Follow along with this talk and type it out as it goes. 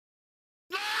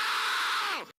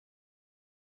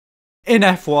In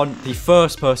F1, the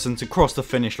first person to cross the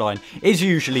finish line is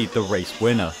usually the race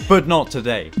winner, but not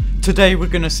today. Today we're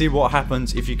going to see what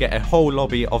happens if you get a whole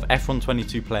lobby of F1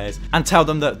 22 players and tell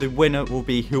them that the winner will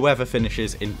be whoever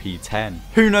finishes in P10.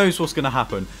 Who knows what's going to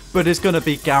happen, but it's going to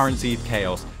be guaranteed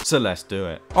chaos, so let's do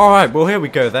it. Alright, well here we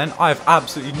go then. I have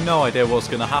absolutely no idea what's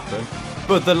going to happen,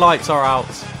 but the lights are out.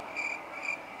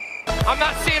 I'm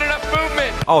not seeing enough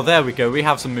movement. Oh, there we go. We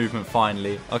have some movement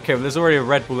finally. Okay, well there's already a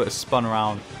Red Bull that has spun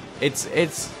around. It's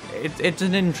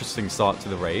an interesting start to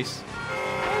the race.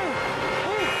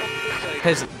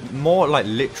 There's more like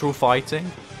literal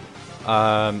fighting.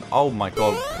 Oh my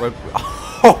god.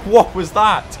 What was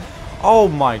that? Oh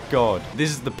my god.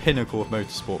 This is the pinnacle of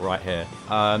motorsport right here.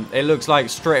 It looks like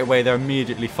straight away they're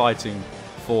immediately fighting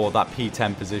for that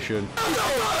P10 position.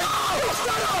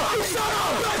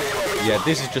 Yeah,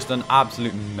 this is just an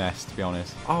absolute mess, to be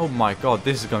honest. Oh my god,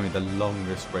 this is going to be the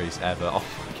longest race ever. Oh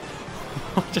my god.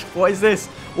 What is this?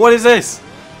 What is this?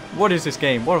 What is this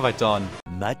game? What have I done?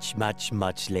 Much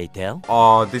later.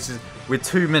 Oh, we're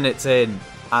 2 minutes in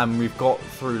and we've got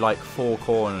through like 4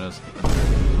 corners.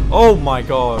 Oh my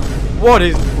god. What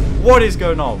is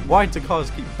going on? Why do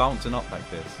cars keep bouncing up like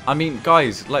this? I mean,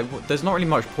 guys, like there's not really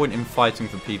much point in fighting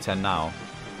for P10 now.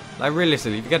 Like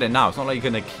realistically, if you get it now, it's not like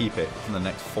you're going to keep it for the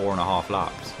next 4.5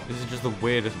 laps. This is just the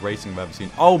weirdest racing I've ever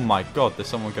seen. Oh my god, there's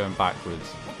someone going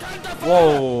backwards.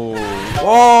 Whoa!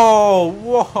 Whoa!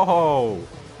 Whoa!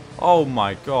 Oh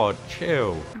my god,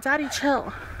 chill. Daddy,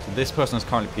 chill. This person is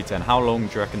currently P10. How long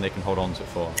do you reckon they can hold on to it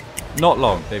for? Not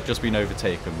long. They've just been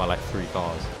overtaken by like 3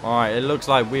 cars. Alright, it looks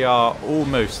like we are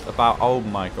almost about... Oh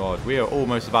my god. We are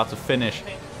almost about to finish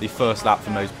the first lap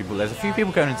for most people. There's a few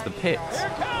people going into the pits.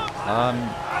 Oh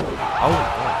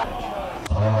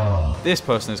god. This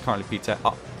person is currently P10.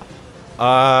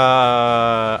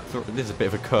 This is a bit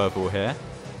of a curveball here.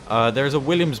 There is a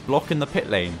Williams block in the pit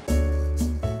lane.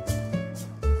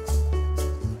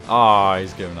 Ah,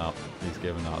 he's given up. He's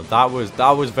given up. That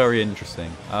was very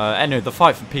interesting. Anyway, the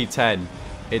fight for P10,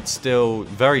 it's still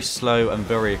very slow and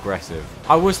very aggressive.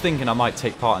 I was thinking I might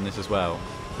take part in this as well,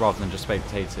 rather than just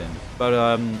spectating. But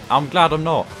I'm glad I'm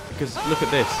not, because look at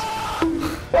this.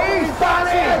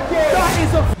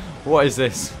 What is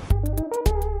this?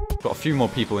 Got a few more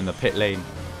people in the pit lane.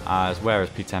 Where is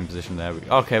P10 position? There we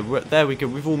go. Okay, there we go.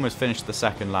 We've almost finished the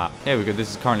second lap. Here we go. This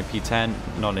is currently P10.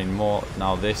 Not anymore.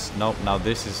 Now this. Nope. Now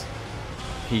this is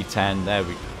P10. There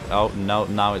we go. Oh no.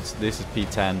 Now this is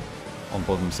P10 on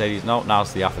board the Mercedes. No. Now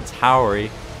it's the AlphaTauri.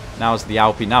 Now it's the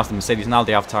Alpine. Now it's the Mercedes. Now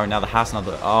the AlphaTauri. Now the Haas. Now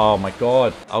the. Oh my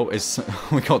god. Oh,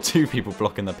 we got 2 people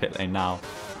blocking the pit lane now.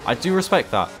 I do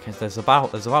respect that because there's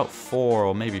about 4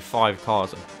 or maybe 5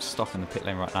 cars stuck in the pit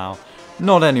lane right now.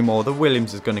 Not anymore. The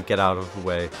Williams is going to get out of the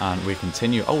way. And we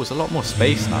continue. Oh, there's a lot more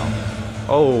space now.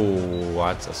 Oh,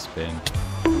 that's a spin.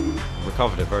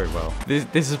 Recovered it very well.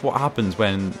 This is what happens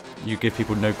when you give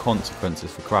people no consequences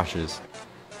for crashes.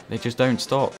 They just don't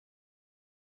stop.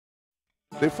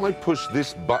 If I push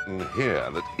this button here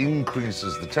that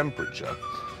increases the temperature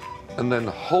and then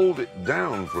hold it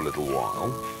down for a little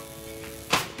while.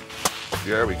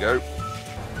 There we go.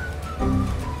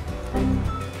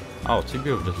 Oh, 2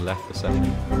 people just left the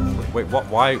session. Wait, what?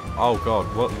 Why? Oh god,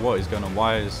 what is going on?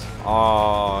 Why is...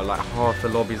 Oh, like half the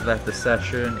lobby's left the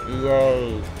session.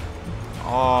 Yay.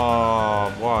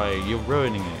 Oh, why? You're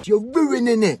ruining it. You're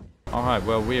ruining it. Alright,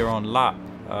 well, we are on lap...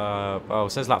 oh,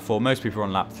 it says lap 4. Most people are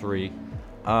on lap 3.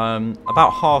 About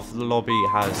half of the lobby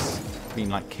has been,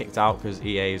 like, kicked out because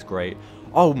EA is great.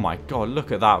 Oh my god,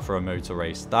 look at that for a motor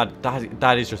race.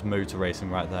 That is just motor racing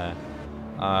right there.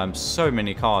 So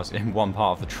many cars in one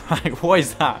part of the track. What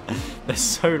is that? They're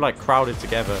so like crowded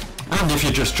together. And if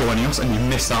you're just joining us and you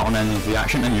missed out on any of the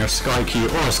action and you're a Sky Q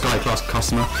or a Sky Plus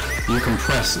customer, you can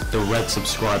press the red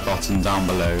subscribe button down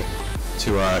below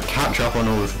to catch up on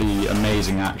all of the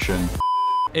amazing action.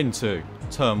 Into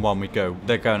turn 1 we go.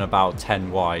 They're going about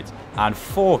 10 wide and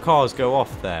 4 cars go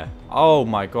off there. Oh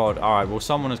my god. Alright, well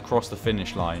someone has crossed the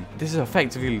finish line. This is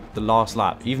effectively the last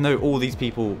lap. Even though all these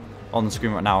people on the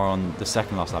screen right now are on the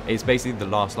second last lap, it's basically the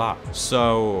last lap.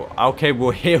 So, okay,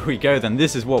 well here we go then.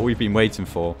 This is what we've been waiting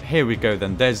for. Here we go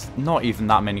then. There's not even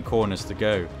that many corners to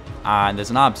go. And there's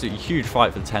an absolutely huge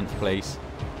fight for 10th place.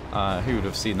 Who would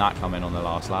have seen that come in on the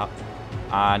last lap?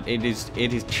 And it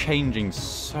is changing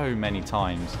so many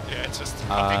times. Yeah, it's just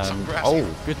some grass. Oh,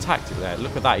 good tactic there.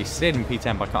 Look at that. He's still in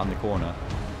P10 by cutting the corner.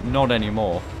 Not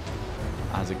anymore.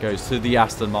 As it goes to the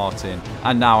Aston Martin,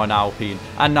 and now an Alpine,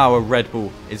 and now a Red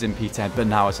Bull is in P10, but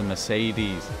now it's a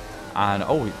Mercedes. And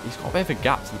oh, he's got a bit of a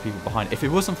gap to the people behind. If it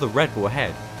wasn't for the Red Bull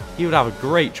ahead, he would have a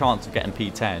great chance of getting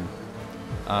P10.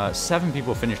 7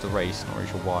 people finished the race. Not really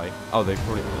sure why. Oh, they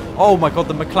probably... Oh my god,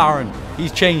 the McLaren.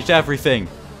 He's changed everything.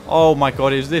 Oh my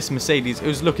god, it was this Mercedes. It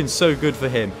was looking so good for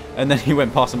him. And then he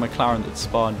went past a McLaren that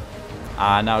spun.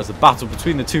 And now it's a battle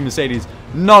between the 2 Mercedes.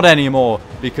 Not anymore,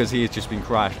 because he has just been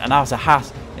crashed. And now it's a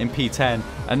Haas in P10.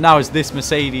 And now it's this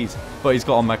Mercedes, but he's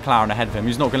got a McLaren ahead of him.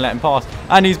 He's not going to let him pass.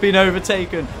 And he's been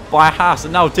overtaken by a Haas.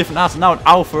 And now a different Haas. And now an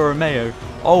Alfa Romeo.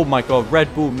 Oh my god,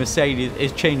 Red Bull, Mercedes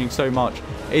is changing so much.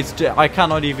 I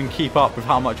cannot even keep up with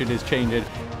how much it is changing.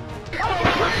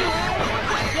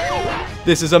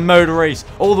 This is a motor race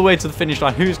all the way to the finish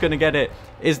line. Who's going to get it?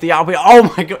 Is the Alpine.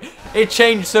 Oh my god. It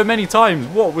changed so many times.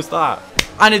 What was that?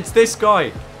 And it's this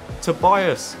guy,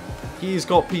 Tobias. He's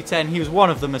got P10. He was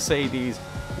one of the Mercedes.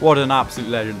 What an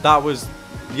absolute legend. That was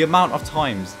the amount of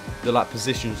times the lap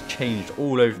positions changed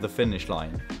all over the finish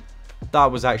line.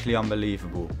 That was actually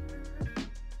unbelievable.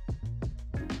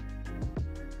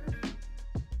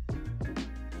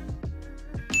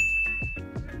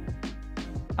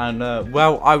 And,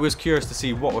 well, I was curious to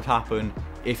see what would happen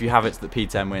if you have it so that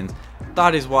P10 wins.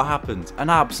 That is what happened. An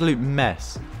absolute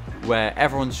mess where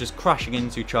everyone's just crashing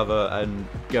into each other and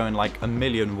going like a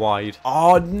million wide.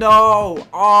 Oh, no!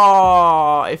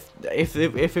 Oh, if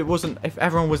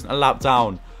everyone wasn't a lap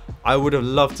down, I would have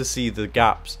loved to see the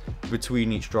gaps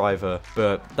between each driver.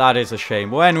 But that is a shame.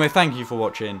 Well, anyway, thank you for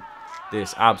watching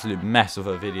this absolute mess of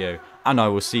a video. And I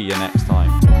will see you next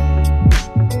time.